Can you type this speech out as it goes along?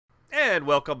And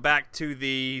welcome back to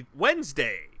the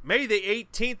Wednesday, May the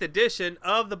 18th edition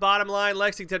of the Bottom Line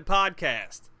Lexington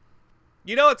podcast.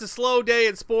 You know it's a slow day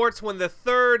in sports when the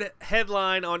third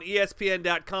headline on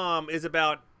ESPN.com is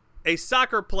about a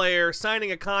soccer player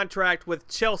signing a contract with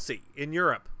Chelsea in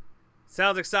Europe.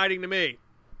 Sounds exciting to me.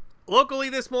 Locally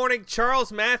this morning,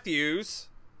 Charles Matthews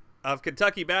of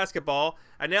Kentucky basketball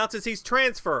announces he's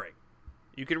transferring.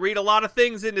 You can read a lot of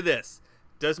things into this.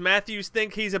 Does Matthews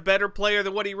think he's a better player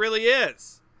than what he really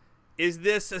is? Is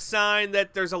this a sign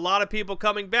that there's a lot of people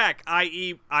coming back,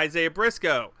 i.e. Isaiah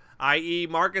Briscoe, i.e.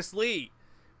 Marcus Lee?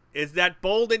 Is that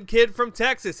Bolden kid from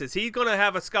Texas, is he going to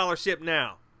have a scholarship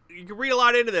now? You can read a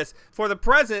lot into this. For the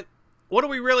present, what do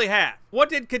we really have? What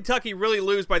did Kentucky really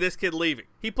lose by this kid leaving?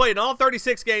 He played in all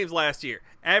 36 games last year,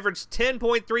 averaged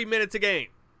 10.3 minutes a game.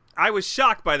 I was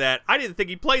shocked by that. I didn't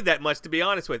think he played that much, to be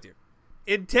honest with you.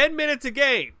 In 10 minutes a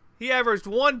game, he averaged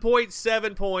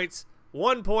 1.7 points,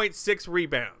 1.6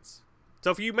 rebounds.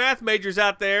 So for you math majors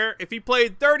out there, if he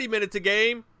played 30 minutes a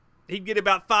game, he'd get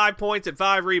about 5 points and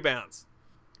 5 rebounds.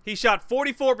 He shot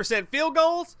 44% field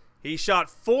goals. He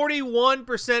shot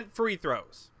 41% free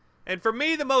throws. And for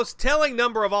me, the most telling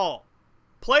number of all,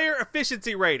 player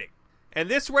efficiency rating. And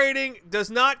this rating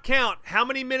does not count how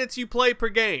many minutes you play per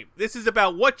game. This is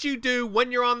about what you do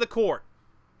when you're on the court.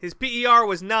 His PER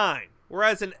was 9.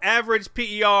 Whereas an average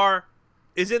PER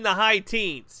is in the high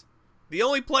teens. The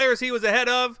only players he was ahead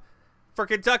of for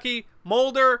Kentucky,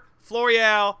 Mulder,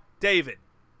 Floreal, David.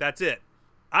 That's it.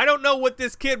 I don't know what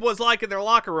this kid was like in their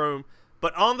locker room,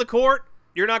 but on the court,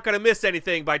 you're not going to miss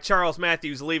anything by Charles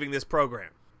Matthews leaving this program.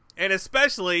 And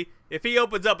especially if he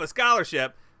opens up a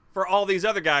scholarship for all these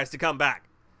other guys to come back.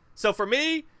 So for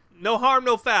me, no harm,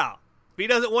 no foul. If he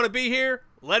doesn't want to be here,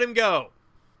 let him go.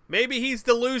 Maybe he's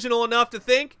delusional enough to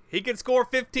think he can score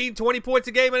 15, 20 points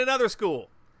a game in another school.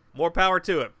 More power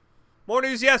to him. More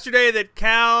news yesterday that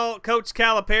Coach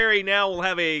Calipari now will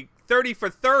have a 30 for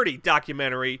 30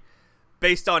 documentary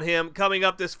based on him coming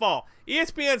up this fall.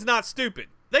 ESPN's not stupid.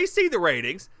 They see the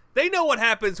ratings. They know what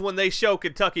happens when they show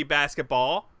Kentucky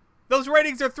basketball. Those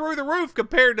ratings are through the roof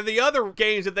compared to the other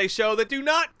games that they show that do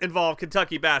not involve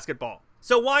Kentucky basketball.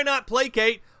 So why not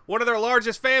placate one of their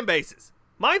largest fan bases?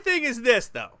 My thing is this,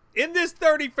 though. In this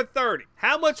 30 for 30,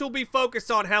 how much will be focused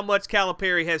on how much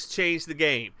Calipari has changed the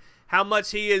game, how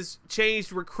much he has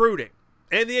changed recruiting,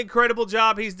 and the incredible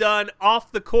job he's done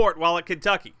off the court while at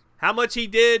Kentucky, how much he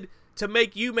did to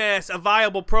make UMass a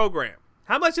viable program.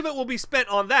 How much of it will be spent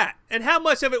on that, and how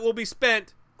much of it will be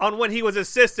spent on when he was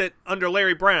assistant under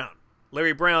Larry Brown?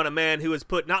 Larry Brown, a man who has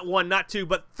put not one, not two,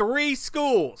 but 3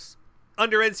 schools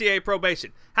under NCAA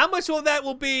probation. How much of that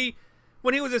will be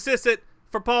when he was assistant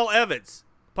for Paul Evans?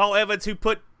 Paul Evans, who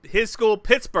put his school,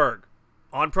 Pittsburgh,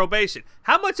 on probation.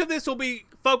 How much of this will be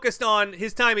focused on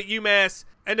his time at UMass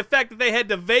and the fact that they had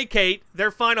to vacate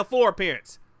their Final Four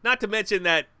appearance? Not to mention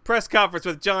that press conference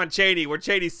with John Chaney where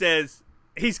Chaney says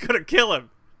he's going to kill him.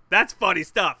 That's funny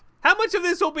stuff. How much of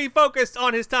this will be focused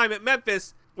on his time at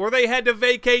Memphis where they had to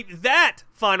vacate that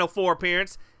Final Four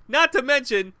appearance? Not to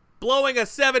mention blowing a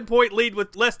 7-point lead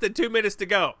with less than 2 minutes to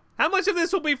go. How much of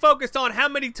this will be focused on how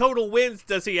many total wins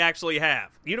does he actually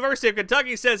have? The University of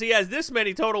Kentucky says he has this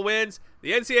many total wins.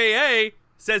 The NCAA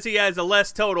says he has a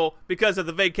less total because of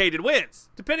the vacated wins.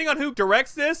 Depending on who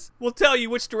directs this, will tell you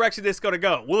which direction this is going to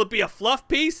go. Will it be a fluff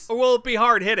piece or will it be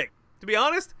hard hitting? To be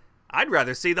honest, I'd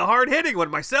rather see the hard hitting one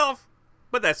myself.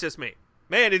 But that's just me.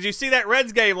 Man, did you see that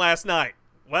Reds game last night?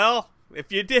 Well,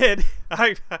 if you did,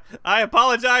 I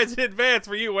apologize in advance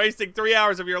for you wasting 3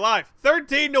 hours of your life.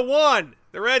 13-1.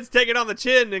 The Reds take it on the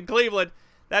chin in Cleveland.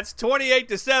 That's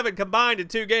 28-7 combined in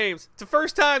 2 games. It's the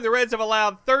first time the Reds have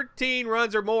allowed 13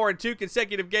 runs or more in 2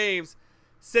 consecutive games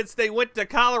since they went to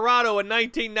Colorado in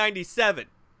 1997.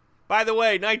 By the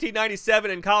way,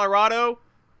 1997 in Colorado,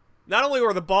 not only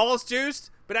were the balls juiced,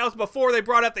 but that was before they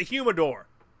brought out the humidor.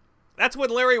 That's when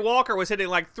Larry Walker was hitting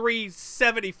like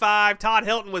 375. Todd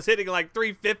Helton was hitting like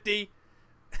 350.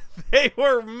 They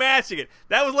were mashing it.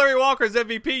 That was Larry Walker's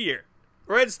MVP year.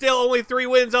 Reds still only 3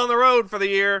 wins on the road for the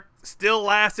year. Still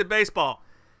last in baseball.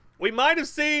 We might have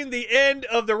seen the end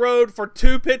of the road for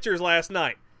 2 pitchers last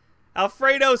night.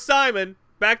 Alfredo Simon,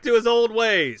 back to his old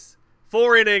ways.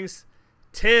 4 innings,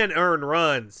 10 earned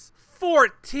runs,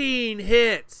 14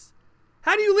 hits.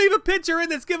 How do you leave a pitcher in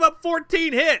that's give up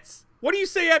 14 hits? What do you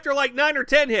say after like 9 or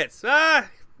 10 hits?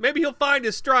 Maybe he'll find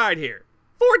his stride here.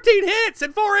 14 hits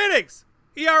in 4 innings.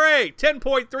 ERA,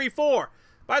 10.34.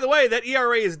 By the way, that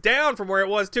ERA is down from where it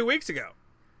was 2 weeks ago.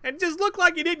 And it just looked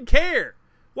like he didn't care.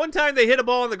 One time they hit a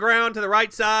ball on the ground to the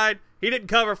right side. He didn't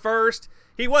cover first.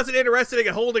 He wasn't interested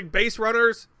in holding base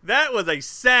runners. That was a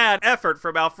sad effort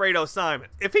from Alfredo Simon.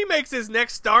 If he makes his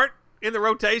next start in the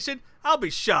rotation, I'll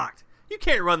be shocked. You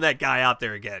can't run that guy out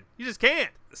there again. You just can't.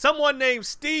 Someone named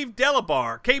Steve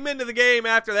Delebar came into the game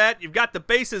after that. You've got the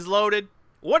bases loaded.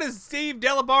 What does Steve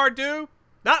Delebar do?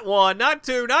 Not 1, not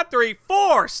 2, not 3,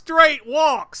 4 straight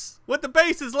walks with the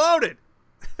bases loaded.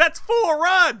 That's 4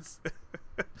 runs.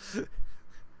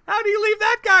 How do you leave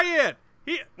that guy in?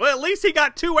 Well, at least he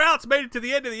got 2 outs, made it to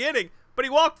the end of the inning, but he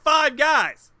walked 5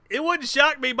 guys. It wouldn't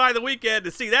shock me by the weekend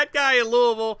to see that guy in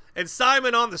Louisville and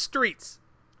Simon on the streets.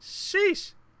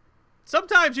 Sheesh.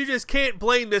 Sometimes you just can't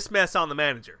blame this mess on the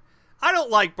manager. I don't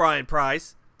like Bryan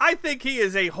Price. I think he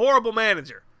is a horrible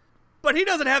manager. But he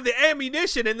doesn't have the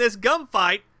ammunition in this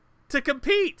gunfight to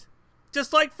compete.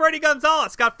 Just like Fredi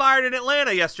Gonzalez got fired in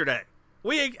Atlanta yesterday.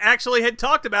 We actually had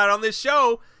talked about it on this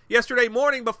show yesterday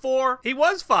morning before he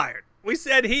was fired. We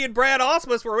said he and Brad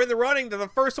Ausmus were in the running to the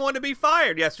first one to be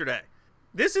fired yesterday.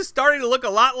 This is starting to look a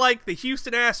lot like the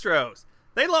Houston Astros.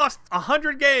 They lost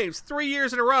 100 games 3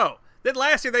 years in a row. Then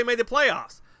last year they made the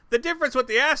playoffs. The difference with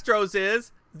the Astros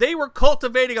is they were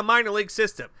cultivating a minor league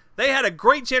system. They had a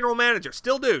great general manager,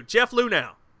 still do, Jeff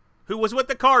Luhnow, who was with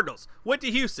the Cardinals, went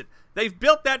to Houston. They've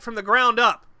built that from the ground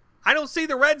up. I don't see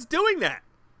the Reds doing that.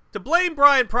 To blame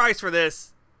Bryan Price for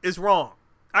this is wrong.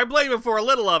 I blame him for a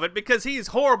little of it because he's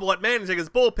horrible at managing his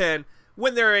bullpen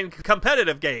when they're in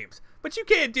competitive games. But you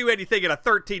can't do anything in a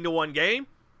 13-1 game.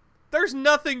 There's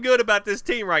nothing good about this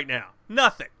team right now.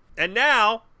 Nothing. And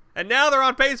now they're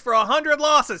on pace for 100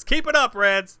 losses. Keep it up,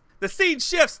 Reds. The scene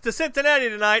shifts to Cincinnati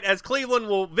tonight as Cleveland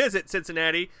will visit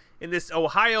Cincinnati in this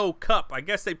Ohio Cup. I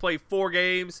guess they play 4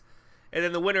 games, and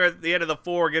then the winner at the end of the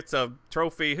 4 gets a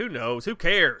trophy. Who knows? Who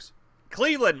cares?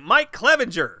 Cleveland, Mike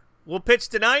Clevenger will pitch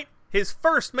tonight. His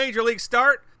first major league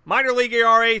start. Minor league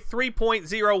ERA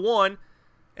 3.01,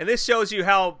 and this shows you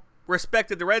how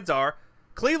respected the Reds are.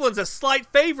 Cleveland's a slight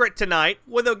favorite tonight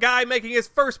with a guy making his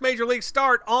first major league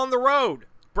start on the road.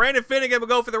 Brandon Finnegan will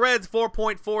go for the Reds,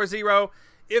 4.40.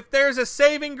 If there's a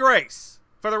saving grace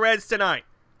for the Reds tonight,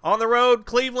 on the road,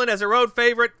 Cleveland as a road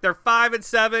favorite, they're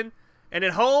 5-7, and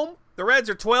at home, the Reds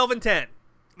are 12-10.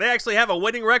 They actually have a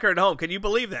winning record at home. Can you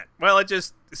believe that? Well, it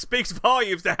just speaks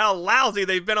volumes to how lousy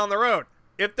they've been on the road.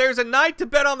 If there's a night to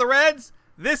bet on the Reds,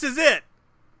 this is it.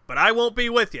 But I won't be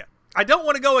with you. I don't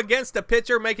want to go against a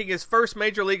pitcher making his first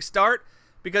major league start,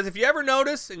 because if you ever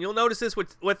notice, and you'll notice this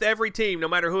with every team, no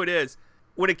matter who it is,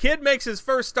 when a kid makes his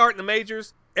first start in the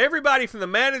majors, everybody from the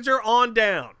manager on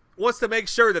down wants to make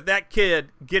sure that that kid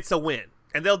gets a win,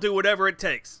 and they'll do whatever it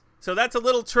takes. So that's a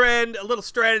little trend, a little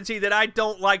strategy that I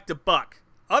don't like to buck.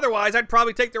 Otherwise, I'd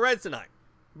probably take the Reds tonight.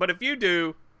 But if you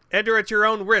do, enter at your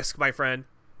own risk, my friend.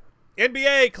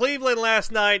 NBA, Cleveland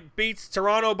last night beats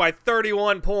Toronto by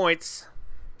 31 points.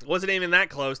 Wasn't even that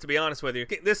close, to be honest with you.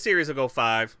 This series will go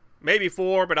 5. Maybe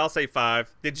 4, but I'll say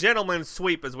 5. The gentleman's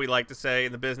sweep, as we like to say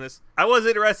in the business. I was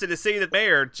interested to see that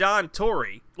Mayor John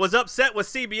Tory was upset with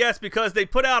CBS because they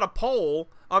put out a poll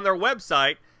on their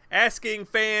website asking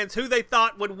fans who they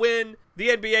thought would win the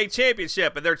NBA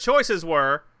championship. And their choices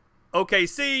were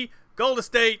OKC, Golden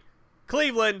State,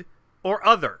 Cleveland, or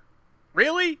other.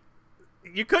 Really?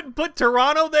 You couldn't put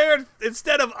Toronto there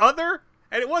instead of other?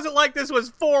 And it wasn't like this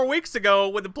was 4 weeks ago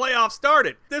when the playoffs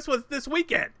started. This was this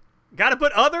weekend. Gotta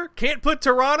put other? Can't put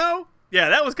Toronto? Yeah,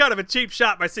 that was kind of a cheap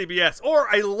shot by CBS. Or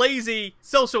a lazy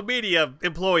social media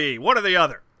employee. One or the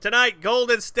other. Tonight,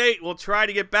 Golden State will try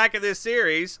to get back in this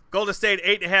series. Golden State,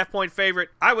 8.5-point favorite.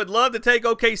 I would love to take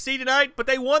OKC tonight, but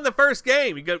they won the first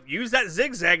game. You go use that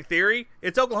zigzag theory.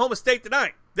 It's Oklahoma State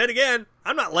tonight. Then again,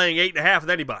 I'm not laying 8.5 with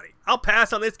anybody. I'll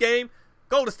pass on this game.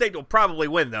 Golden State will probably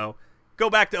win, though. Go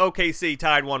back to OKC,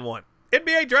 tied 1-1.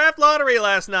 NBA Draft Lottery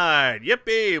last night.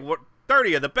 Yippee.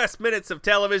 30 of the best minutes of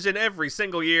television every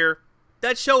single year.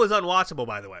 That show is unwatchable,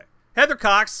 by the way. Heather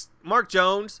Cox, Mark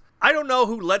Jones. I don't know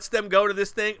who lets them go to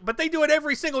this thing, but they do it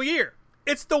every single year.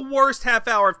 It's the worst half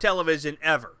hour of television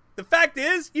ever. The fact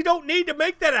is, you don't need to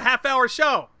make that a half-hour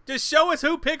show. Just show us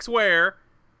who picks where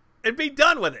and be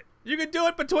done with it. You can do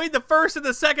it between the first and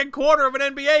the second quarter of an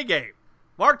NBA game.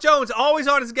 Mark Jones always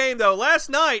on his game, though. Last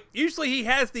night, usually he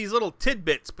has these little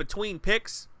tidbits between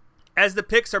picks as the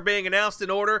picks are being announced in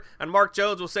order, and Mark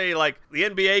Jones will say, like, the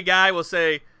NBA guy will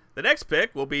say, the next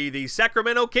pick will be the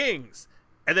Sacramento Kings.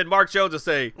 And then Mark Jones will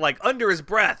say, like, under his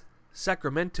breath,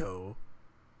 Sacramento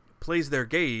plays their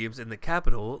games in the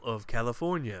capital of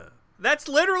California. That's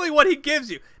literally what he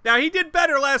gives you. Now, he did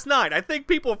better last night. I think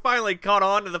people finally caught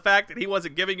on to the fact that he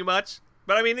wasn't giving you much.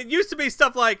 But, I mean, it used to be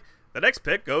stuff like, the next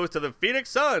pick goes to the Phoenix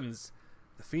Suns.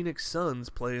 The Phoenix Suns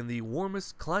play in the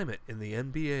warmest climate in the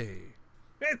NBA.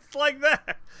 It's like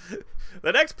that.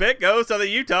 The next pick goes to the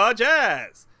Utah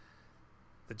Jazz.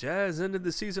 The Jazz ended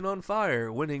the season on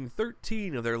fire, winning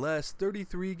 13 of their last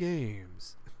 33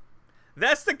 games.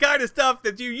 That's the kind of stuff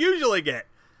that you usually get.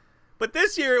 But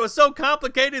this year it was so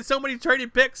complicated, so many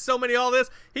traded picks, so many all this,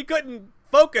 he couldn't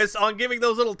focus on giving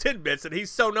those little tidbits that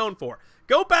he's so known for.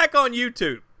 Go back on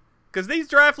YouTube, because these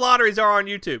draft lotteries are on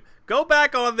YouTube. Go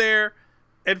back on there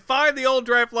and find the old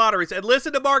draft lotteries and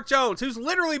listen to Mark Jones, who's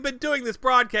literally been doing this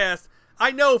broadcast,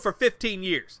 I know, for 15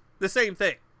 years. The same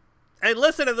thing. And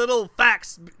listen to the little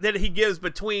facts that he gives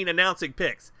between announcing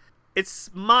picks.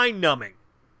 It's mind-numbing.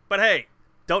 But hey,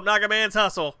 don't knock a man's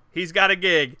hustle. He's got a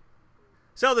gig.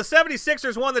 So the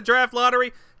 76ers won the draft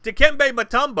lottery. Dikembe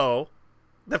Mutombo,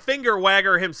 the finger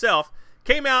wagger himself,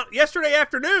 came out yesterday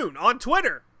afternoon on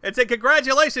Twitter and said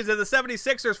congratulations to the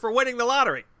 76ers for winning the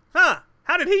lottery. Huh,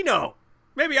 how did he know?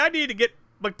 Maybe I need to get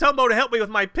Mutombo to help me with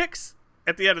my picks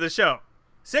at the end of the show.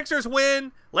 Sixers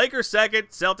win, Lakers second,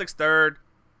 Celtics third.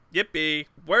 Yippee.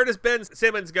 Where does Ben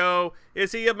Simmons go?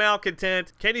 Is he a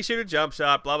malcontent? Can he shoot a jump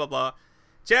shot? Blah, blah, blah.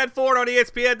 Chad Ford on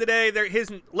ESPN today,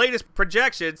 his latest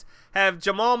projections have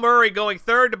Jamal Murray going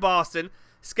third to Boston,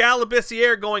 Skal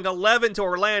Labissiere going 11 to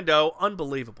Orlando.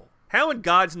 Unbelievable. How in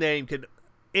God's name could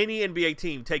any NBA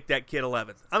team take that kid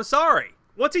 11th? I'm sorry.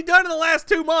 What's he done in the last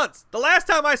 2 months? The last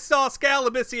time I saw Skal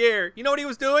Labissiere, you know what he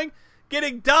was doing?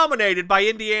 Getting dominated by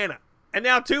Indiana. And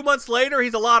now 2 months later,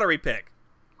 he's a lottery pick.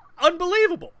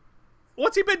 Unbelievable.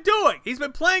 What's he been doing? He's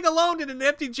been playing alone in an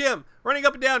empty gym, running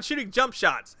up and down, shooting jump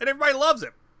shots, and everybody loves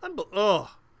him.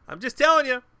 I'm just telling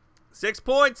you. 6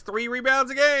 points, 3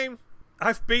 rebounds a game.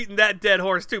 I've beaten that dead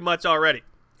horse too much already.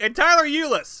 And Tyler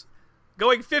Ulis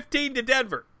going 15 to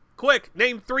Denver. Quick,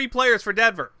 name 3 players for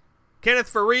Denver.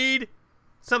 Kenneth Faried.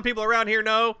 Some people around here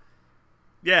know.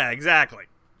 Yeah, exactly.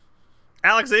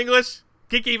 Alex English.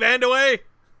 Kiki Vandeweghe.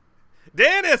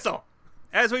 Dan Issel.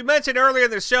 As we mentioned earlier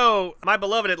in the show, my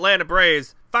beloved Atlanta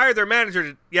Braves fired their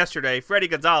manager yesterday, Fredi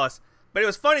Gonzalez. But it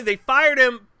was funny, they fired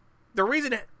him. The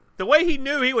way he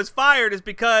knew he was fired is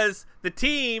because the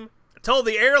team told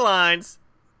the airlines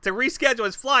to reschedule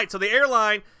his flight. So the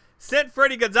airline sent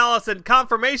Fredi Gonzalez a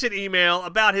confirmation email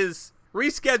about his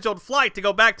rescheduled flight to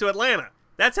go back to Atlanta.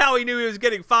 That's how he knew he was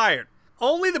getting fired.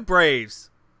 Only the Braves,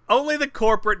 only the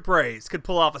corporate Braves could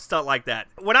pull off a stunt like that.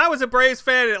 When I was a Braves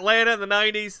fan in Atlanta in the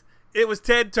 90s, it was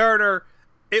Ted Turner.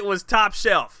 It was top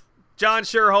shelf. John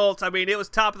Sherholtz. I mean, it was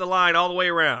top of the line all the way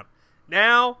around.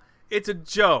 Now, it's a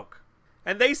joke.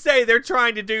 And they say they're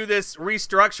trying to do this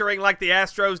restructuring like the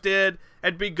Astros did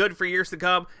and be good for years to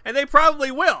come. And they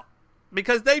probably will.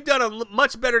 Because they've done a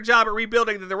much better job at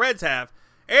rebuilding than the Reds have.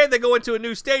 And they go into a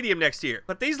new stadium next year.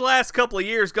 But these last couple of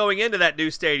years going into that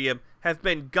new stadium have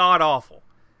been god-awful.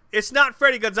 It's not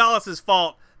Fredi Gonzalez's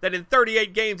fault that in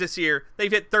 38 games this year,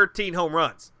 they've hit 13 home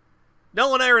runs.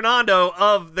 Nolan Arenado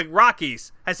of the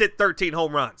Rockies has hit 13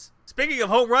 home runs. Speaking of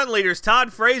home run leaders,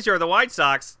 Todd Frazier of the White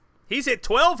Sox, he's hit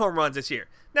 12 home runs this year.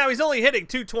 Now, he's only hitting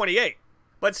 .228,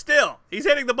 but still, he's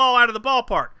hitting the ball out of the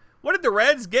ballpark. What did the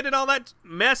Reds get in all that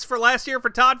mess for last year for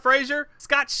Todd Frazier?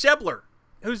 Scott Schebler,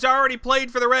 who's already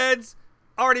played for the Reds,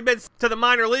 already been to the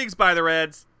minor leagues by the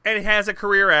Reds, and has a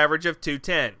career average of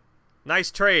 .210. Nice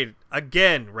trade.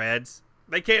 Again, Reds.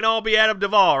 They can't all be Adam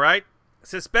Duvall, right?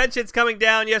 Suspensions coming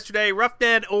down yesterday.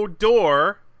 Roughneck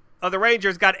Odor of the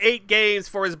Rangers got 8 games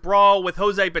for his brawl with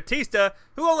Jose Bautista,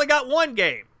 who only got 1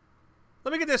 game.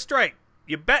 Let me get this straight.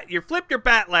 You flipped your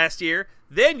bat last year,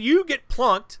 then you get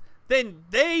plunked, then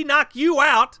they knock you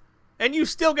out, and you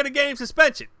still get a game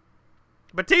suspension.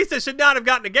 Bautista should not have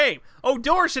gotten a game.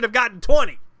 Odor should have gotten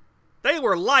 20. They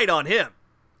were light on him.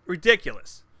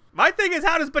 Ridiculous. My thing is,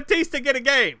 how does Bautista get a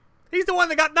game? He's the one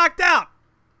that got knocked out.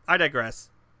 I digress.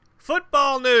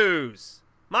 Football news.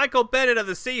 Michael Bennett of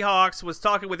the Seahawks was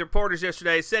talking with reporters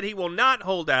yesterday, said he will not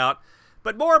hold out,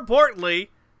 but more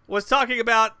importantly, was talking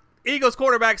about Eagles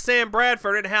quarterback Sam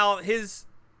Bradford and how his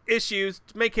issues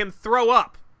make him throw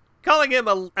up, calling him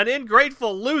an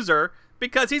ingrateful loser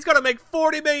because he's going to make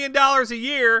 $40 million a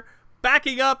year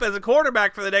backing up as a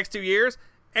quarterback for the next 2 years,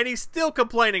 and he's still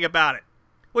complaining about it,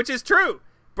 which is true.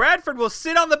 Bradford will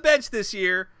sit on the bench this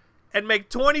year and make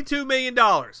 $22 million.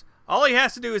 All he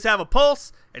has to do is have a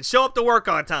pulse and show up to work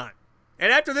on time.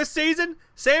 And after this season,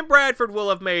 Sam Bradford will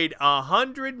have made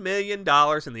 $100 million in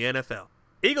the NFL.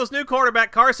 Eagles' new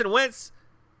quarterback Carson Wentz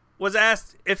was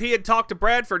asked if he had talked to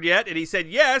Bradford yet, and he said,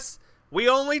 yes, we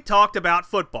only talked about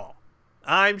football.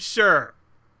 I'm sure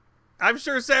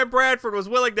Sam Bradford was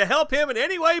willing to help him in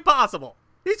any way possible.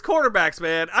 These quarterbacks,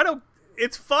 man,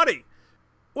 it's funny.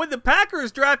 When the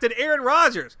Packers drafted Aaron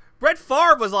Rodgers, Brett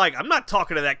Favre was like, I'm not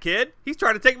talking to that kid. He's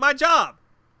trying to take my job.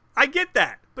 I get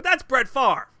that. But that's Brett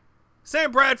Favre.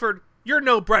 Sam Bradford, you're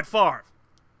no Brett Favre.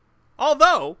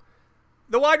 Although,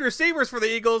 the wide receivers for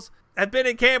the Eagles have been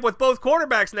in camp with both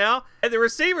quarterbacks now, and the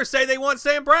receivers say they want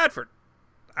Sam Bradford.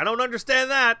 I don't understand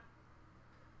that.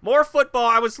 More football.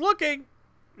 I was looking,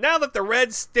 now that the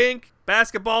Reds stink,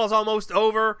 basketball's almost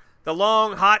over, the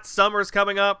long, hot summer's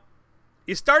coming up,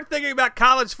 you start thinking about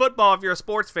college football if you're a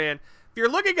sports fan. If you're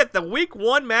looking at the week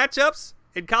 1 matchups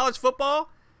in college football,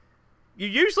 you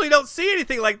usually don't see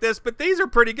anything like this, but these are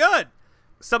pretty good.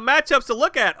 Some matchups to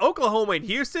look at: Oklahoma and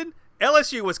Houston,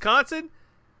 LSU, Wisconsin,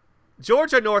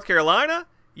 Georgia, North Carolina,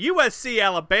 USC,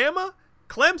 Alabama,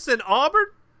 Clemson, Auburn,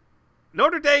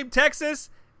 Notre Dame, Texas,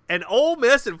 and Ole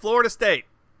Miss and Florida State.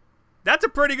 That's a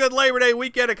pretty good Labor Day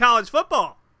weekend of college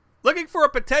football. Looking for a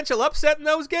potential upset in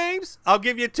those games? I'll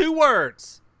give you 2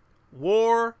 words.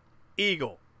 War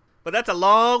Eagle. But that's a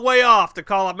long way off to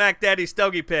call a Mac Daddy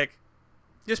Stogie pick.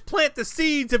 Just plant the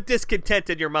seeds of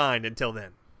discontent in your mind until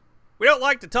then. We don't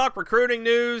like to talk recruiting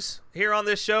news here on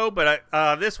this show, but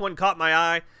this one caught my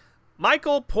eye.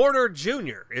 Michael Porter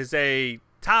Jr. is a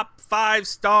top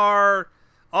 5-star,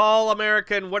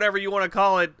 all-American, whatever you want to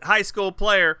call it, high school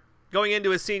player going into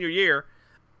his senior year.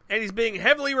 And he's being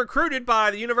heavily recruited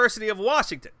by the University of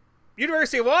Washington.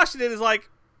 University of Washington is like,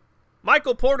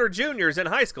 Michael Porter Jr. is in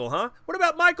high school, huh? What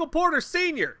about Michael Porter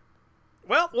Sr.?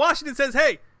 Well, Washington says,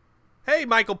 hey,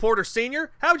 Michael Porter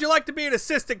Sr., how would you like to be an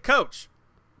assistant coach?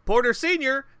 Porter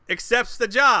Sr. accepts the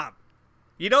job.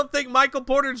 You don't think Michael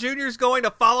Porter Jr. is going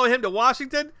to follow him to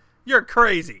Washington? You're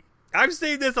crazy. I've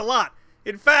seen this a lot.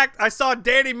 In fact, I saw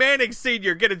Danny Manning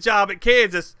Sr. get a job at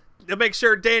Kansas to make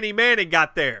sure Danny Manning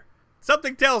got there.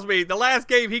 Something tells me the last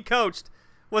game he coached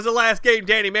was the last game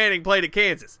Danny Manning played at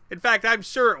Kansas. In fact, I'm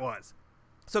sure it was.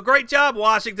 So great job,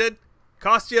 Washington.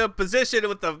 Cost you a position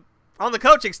on the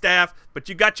coaching staff, but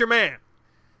you got your man.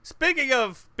 Speaking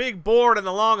of being bored in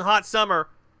the long, hot summer,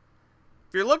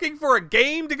 if you're looking for a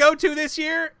game to go to this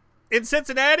year in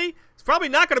Cincinnati, it's probably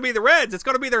not going to be the Reds. It's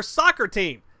going to be their soccer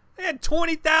team. They had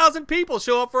 20,000 people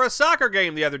show up for a soccer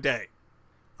game the other day.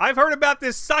 I've heard about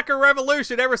this soccer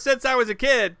revolution ever since I was a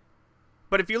kid.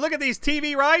 But if you look at these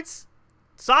TV rights,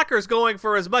 soccer's going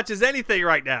for as much as anything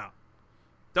right now.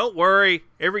 Don't worry,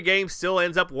 every game still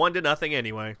ends up 1-0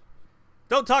 anyway.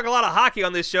 Don't talk a lot of hockey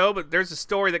on this show, but there's a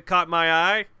story that caught my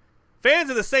eye. Fans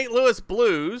of the St. Louis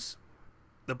Blues,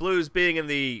 the Blues being in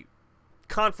the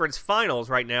conference finals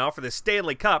right now for the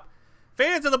Stanley Cup,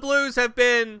 fans of the Blues have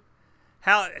been,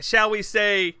 how shall we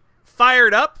say,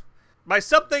 fired up by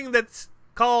something that's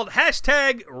called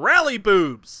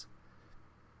 #RallyBoobs.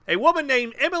 A woman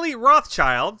named Emily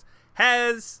Rothschild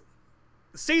has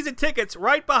season tickets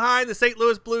right behind the St.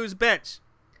 Louis Blues bench.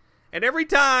 And every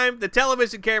time the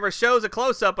television camera shows a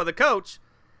close-up of the coach,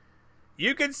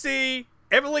 you can see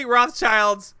Emily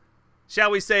Rothschild's,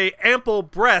 shall we say, ample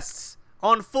breasts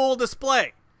on full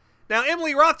display. Now,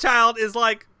 Emily Rothschild is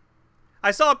like,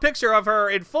 I saw a picture of her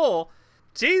in full.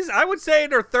 She's, I would say,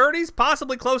 in her 30s,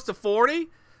 possibly close to 40.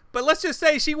 But let's just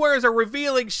say she wears a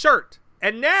revealing shirt.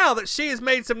 And now that she has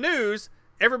made some news,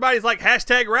 everybody's like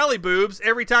 #RallyBoobs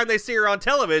every time they see her on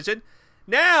television.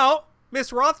 Now,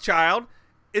 Miss Rothschild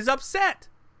is upset.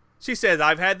 She says,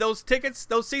 I've had those tickets,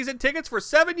 those season tickets for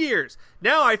 7 years.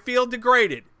 Now I feel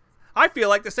degraded. I feel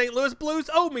like the St. Louis Blues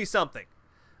owe me something.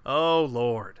 Oh,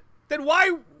 Lord. Then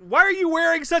why are you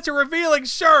wearing such a revealing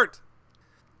shirt?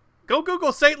 Go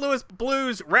Google St. Louis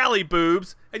Blues rally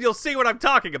boobs and you'll see what I'm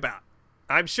talking about.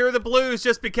 I'm sure the Blues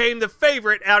just became the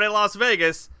favorite out in Las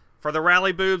Vegas for the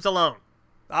rally boobs alone.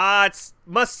 It's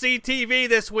must-see TV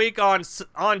this week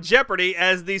on Jeopardy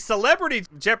as the Celebrity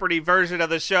Jeopardy version of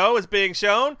the show is being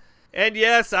shown. And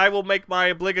yes, I will make my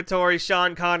obligatory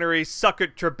Sean Connery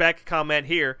suck-it Trebek comment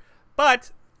here.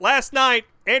 But last night,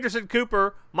 Anderson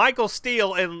Cooper, Michael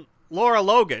Steele, and Laura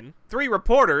Logan, 3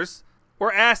 reporters,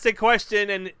 were asked a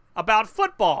question about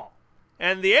football.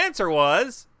 And the answer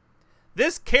was,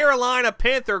 this Carolina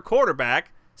Panther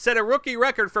quarterback set a rookie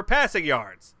record for passing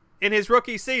yards in his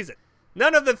rookie season.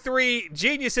 None of the 3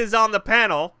 geniuses on the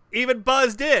panel even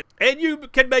buzzed in. And you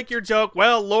can make your joke,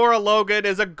 well, Laura Logan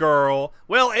is a girl.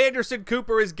 Well, Anderson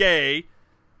Cooper is gay.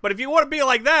 But if you want to be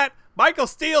like that, Michael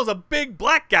Steele's a big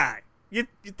black guy. You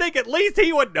think at least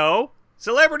he would know.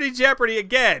 Celebrity Jeopardy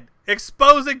again,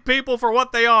 exposing people for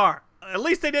what they are. At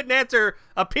least they didn't answer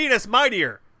a penis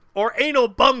mightier or anal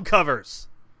bum covers.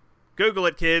 Google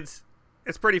it, kids.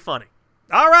 It's pretty funny.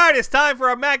 All right, it's time for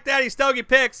our Mac Daddy Stogie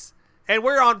picks. And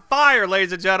we're on fire,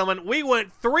 ladies and gentlemen. We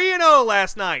went 3-0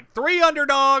 last night. 3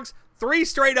 underdogs, 3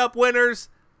 straight-up winners.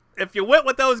 If you went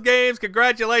with those games,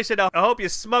 congratulations. I hope you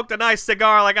smoked a nice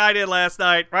cigar like I did last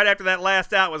night, right after that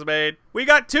last out was made. We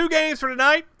got 2 games for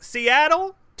tonight.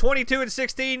 Seattle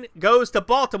 22-16 goes to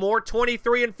Baltimore,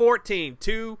 23-14.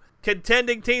 Two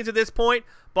contending teams at this point.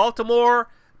 Baltimore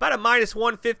about a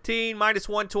 -115,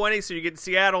 -120, so you get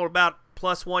Seattle about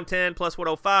 +110,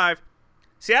 +105.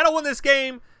 Seattle won this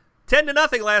game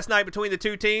 10-0 last night between the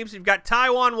two teams. You've got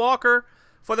Taijuan Walker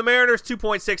for the Mariners,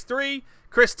 2.63.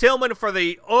 Chris Tillman for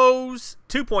the O's,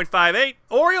 2.58.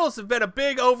 Orioles have been a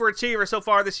big overachiever so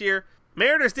far this year.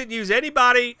 Mariners didn't use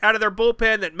anybody out of their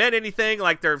bullpen that meant anything,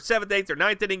 like their 7th, 8th, or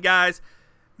 9th inning guys.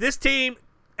 This team,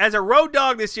 as a road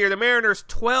dog this year, the Mariners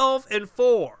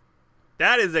 12-4.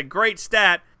 That is a great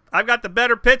stat. I've got the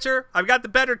better pitcher. I've got the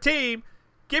better team.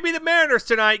 Give me the Mariners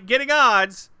tonight, getting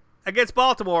odds against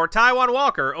Baltimore. Taijuan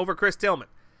Walker over Chris Tillman.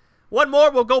 One more,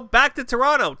 we'll go back to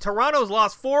Toronto. Toronto's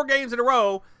lost 4 games in a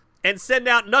row and send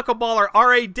out knuckleballer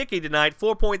R.A. Dickey tonight,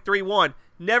 4.31.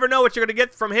 Never know what you're going to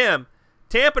get from him.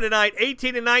 Tampa tonight,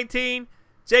 18-19.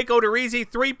 Jake Odorizzi,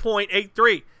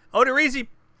 3.83. Odorizzi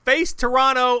faced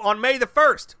Toronto on May the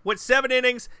 1st, went 7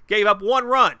 innings, gave up 1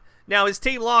 run. Now, his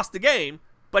team lost the game,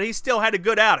 but he still had a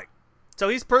good outing. So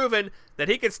he's proven that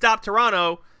he can stop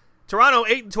Toronto. Toronto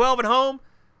 8-12 at home.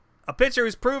 A pitcher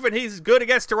who's proven he's good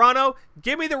against Toronto.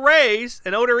 Give me the Rays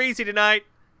and Odorizzi tonight.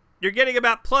 You're getting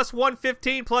about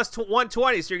 +115,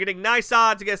 +120, so you're getting nice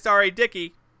odds against R.A.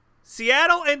 Dickey.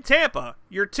 Seattle and Tampa,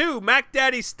 your 2 Mac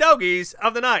Daddy Stogies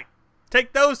of the night.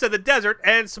 Take those to the desert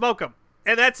and smoke them.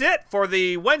 And that's it for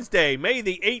the Wednesday, May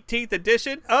the 18th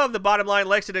edition of the Bottom Line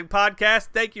Lexington podcast.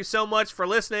 Thank you so much for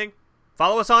listening.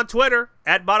 Follow us on Twitter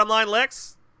at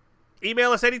BottomLineLex.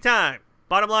 Email us anytime,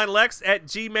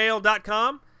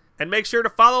 bottomlinelex@gmail.com. And make sure to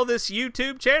follow this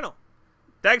YouTube channel.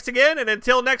 Thanks again, and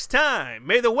until next time,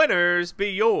 may the winners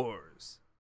be yours.